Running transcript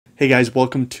Hey guys,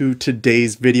 welcome to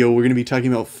today's video. We're going to be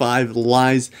talking about 5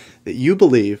 lies that you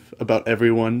believe about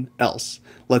everyone else.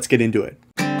 Let's get into it.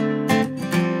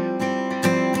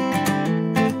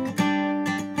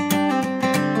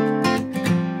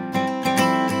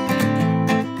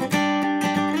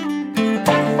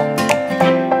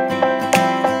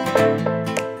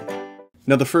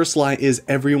 Now the first lie is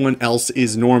everyone else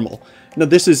is normal. Now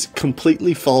this is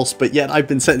completely false, but yet I've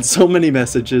been sent so many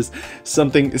messages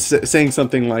saying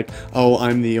something like, oh,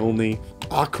 I'm the only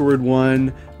awkward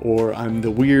one, or I'm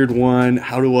the weird one,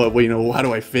 how do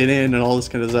I fit in, and all this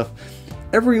kind of stuff.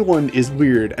 Everyone is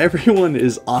weird, everyone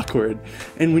is awkward,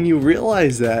 and when you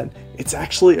realize that, it's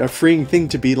actually a freeing thing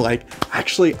to be like,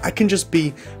 actually I can just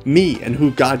be me and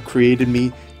who God created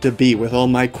me to be, with all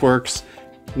my quirks,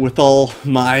 with all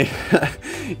my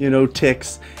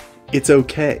tics. It's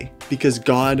okay because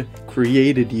God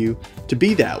created you to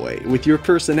be that way with your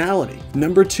personality.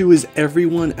 Number 2 is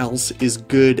everyone else is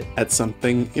good at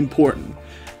something important.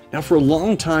 Now for a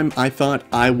long time I thought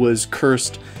I was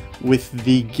cursed with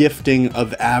the gifting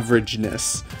of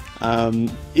averageness.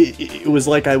 It was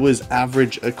like I was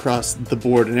average across the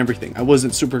board and everything. I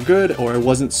wasn't super good or I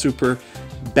wasn't super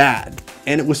bad,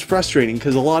 and it was frustrating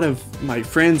because a lot of my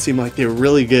friends seemed like they were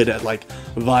really good at like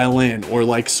violin or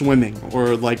like swimming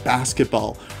or like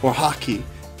basketball or hockey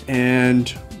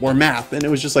or math, and it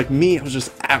was just like me, I was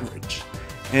just average.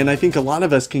 And I think a lot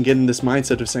of us can get in this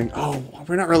mindset of saying, oh,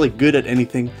 we're not really good at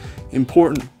anything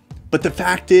important. But the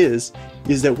fact is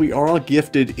that we are all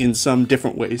gifted in some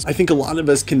different ways. I think a lot of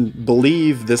us can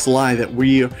believe this lie that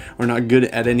we are not good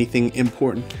at anything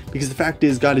important, because the fact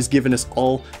is God has given us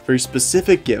all very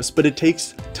specific gifts, but it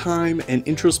takes time and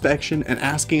introspection and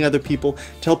asking other people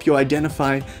to help you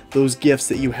identify those gifts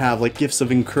that you have, like gifts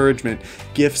of encouragement,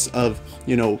 gifts of,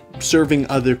 serving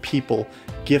other people,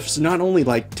 gifts not only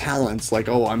like talents, like,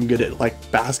 oh, I'm good at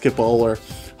like basketball or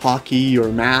hockey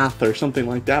or math or something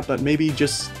like that, but maybe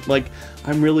just like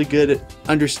I'm really good at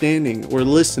understanding or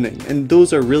listening, and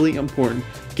those are really important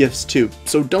gifts too.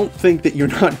 So don't think that you're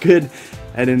not good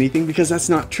at anything, because that's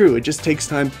not true. It just takes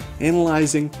time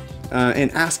analyzing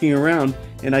and asking around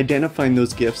and identifying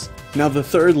those gifts. Now the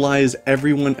third lie is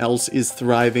everyone else is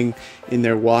thriving in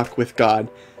their walk with God.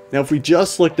 Now, if we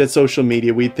just looked at social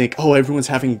media, we'd think, oh, everyone's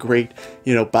having great,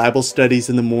 Bible studies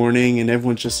in the morning, and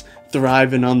everyone's just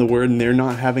thriving on the word, and they're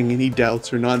not having any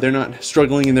doubts, or they're not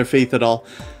struggling in their faith at all.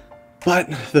 But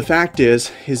the fact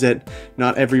is that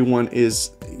not everyone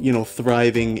is,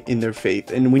 thriving in their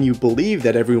faith. And when you believe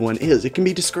that everyone is, it can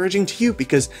be discouraging to you,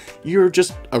 because you're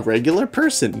just a regular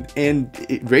person, and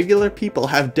regular people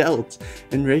have doubts,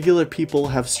 and regular people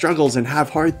have struggles and have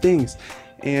hard things,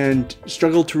 and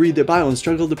struggle to read the Bible and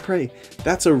struggle to pray.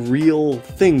 That's a real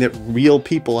thing that real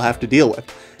people have to deal with.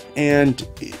 And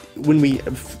when we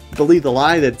believe the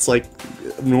lie that it's like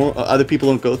other people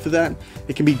don't go through that,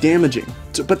 it can be damaging.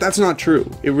 But that's not true.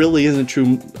 It really isn't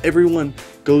true. Everyone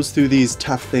goes through these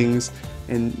tough things,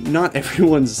 and not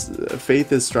everyone's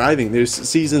faith is thriving. There's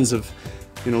seasons of,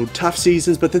 tough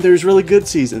seasons, but then there's really good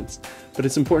seasons. But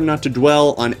it's important not to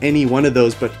dwell on any one of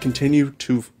those, but continue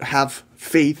to have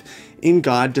faith in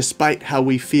God despite how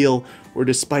we feel, or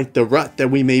despite the rut that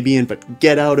we may be in, but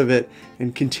get out of it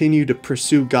and continue to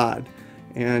pursue God.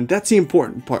 And that's the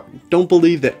important part. Don't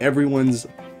believe that everyone's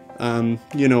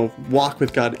walk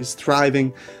with God is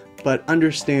thriving, but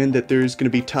understand that there's going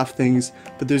to be tough things,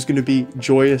 but there's going to be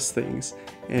joyous things,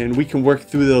 and we can work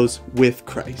through those with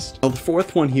Christ. Now the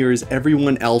fourth one here is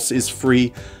everyone else is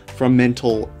free from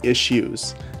mental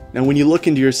issues. Now when you look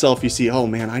into yourself, you see, oh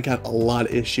man, I got a lot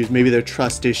of issues. Maybe they're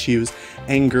trust issues,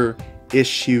 anger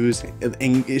issues,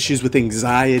 issues with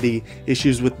anxiety,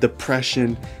 issues with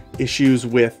depression, issues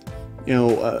with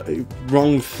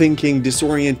wrong thinking,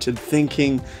 disoriented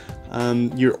thinking.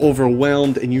 You're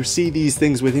overwhelmed, and you see these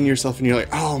things within yourself, and you're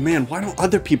like, oh man, why don't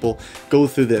other people go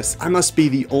through this? I must be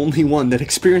the only one that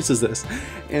experiences this.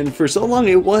 And for so long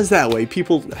it was that way.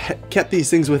 People kept these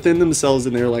things within themselves,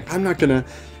 and they're like, I'm not gonna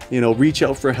reach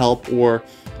out for help, or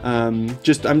I'm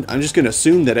just gonna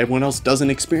assume that everyone else doesn't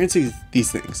experience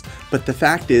these things. But the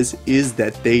fact is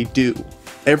that they do.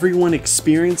 Everyone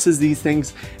experiences these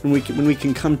things, and when we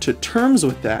can come to terms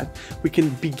with that, we can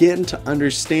begin to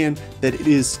understand that it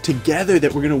is together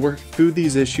that we're going to work through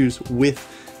these issues with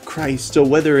Christ. So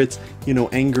whether it's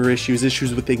anger issues,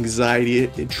 issues with anxiety,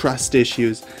 trust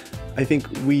issues, I think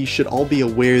we should all be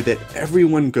aware that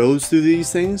everyone goes through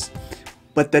these things,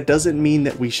 but that doesn't mean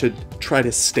that we should try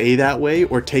to stay that way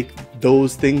or take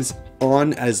those things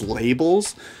on as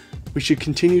labels. We should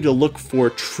continue to look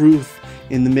for truth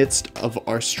in the midst of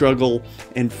our struggle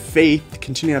and faith,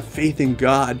 continue to have faith in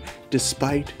God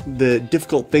despite the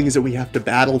difficult things that we have to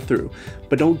battle through.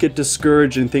 But don't get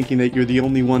discouraged in thinking that you're the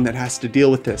only one that has to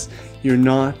deal with this. You're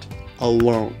not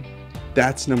alone.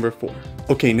 That's number 4.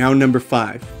 Okay, now number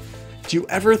 5. Do you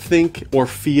ever think or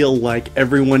feel like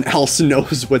everyone else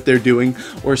knows what they're doing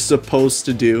or supposed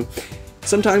to do?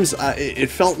 Sometimes it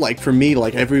felt like, for me,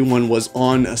 like everyone was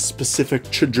on a specific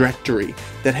trajectory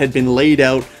that had been laid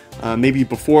out maybe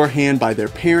beforehand by their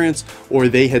parents, or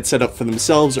they had set up for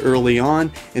themselves early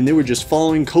on, and they were just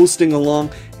following, coasting along,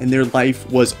 and their life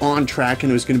was on track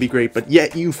and it was going to be great. But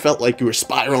yet you felt like you were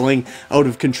spiraling out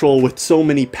of control with so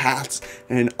many paths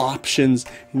and options,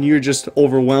 and you're just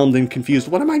overwhelmed and confused.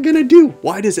 What am I going to do?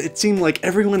 Why does it seem like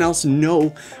everyone else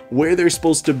know where they're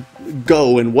supposed to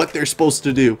go and what they're supposed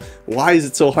to do? Why is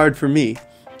it so hard for me?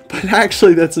 But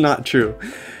actually, that's not true.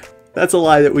 That's a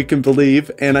lie that we can believe,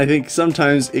 and I think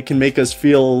sometimes it can make us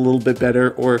feel a little bit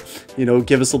better, or, you know,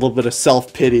 give us a little bit of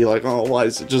self-pity, like, oh, why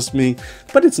is it just me?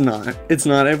 But it's not. It's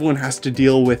not. Everyone has to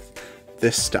deal with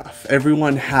this stuff.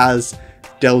 Everyone has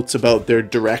doubts about their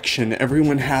direction.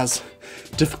 Everyone has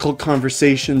difficult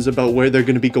conversations about where they're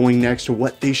going to be going next or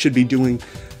what they should be doing.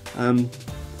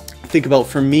 Think about,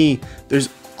 for me, there's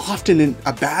often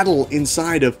a battle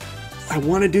inside of, I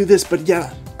want to do this, but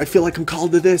yeah, I feel like I'm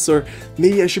called to this, or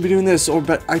maybe I should be doing this, or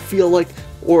but I feel like,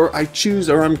 or I choose,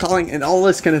 or I'm calling, and all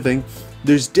this kind of thing.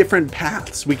 There's different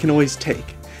paths we can always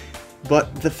take.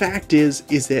 But the fact is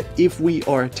that if we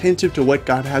are attentive to what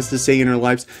God has to say in our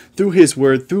lives through His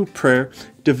Word, through prayer,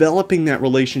 developing that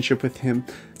relationship with Him,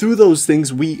 through those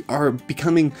things, we are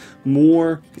becoming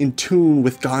more in tune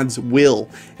with God's will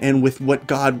and with what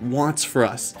God wants for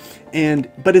us.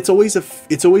 But it's always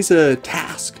a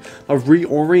task of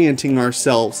reorienting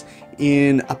ourselves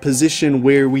in a position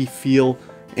where we feel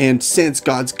and sense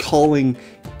God's calling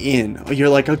in. You're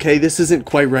like, okay, this isn't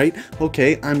quite right.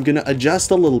 Okay, I'm gonna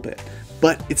adjust a little bit.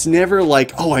 But it's never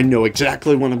like, oh, I know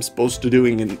exactly what I'm supposed to do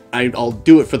and I'll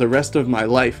do it for the rest of my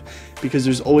life, because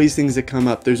there's always things that come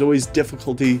up. There's always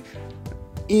difficulty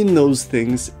in those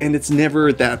things, and it's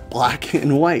never that black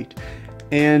and white.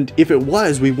 And if it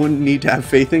was, we wouldn't need to have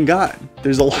faith in God.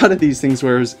 There's a lot of these things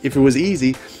where if it was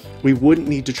easy, we wouldn't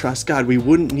need to trust God. We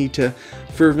wouldn't need to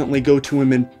fervently go to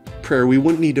Him in prayer. We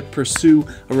wouldn't need to pursue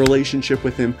a relationship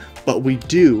with Him, but we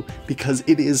do, because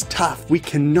it is tough. We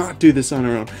cannot do this on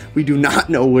our own. We do not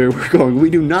know where we're going. We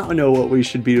do not know what we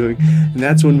should be doing. And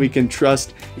that's when we can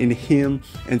trust in Him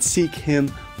and seek Him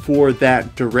for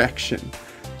that direction.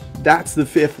 That's the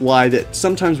 5th lie that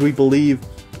sometimes we believe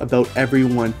about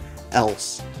everyone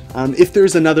else. If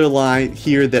there's another lie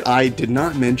here that I did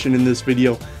not mention in this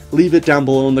video, leave it down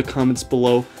below in the comments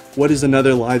below. What is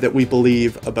another lie that we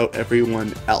believe about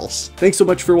everyone else? Thanks so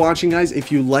much for watching, guys. If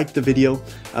you liked the video,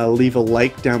 leave a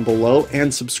like down below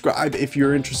and subscribe if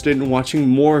you're interested in watching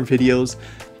more videos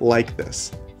like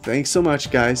this. Thanks so much,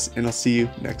 guys, and I'll see you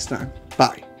next time.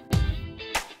 Bye.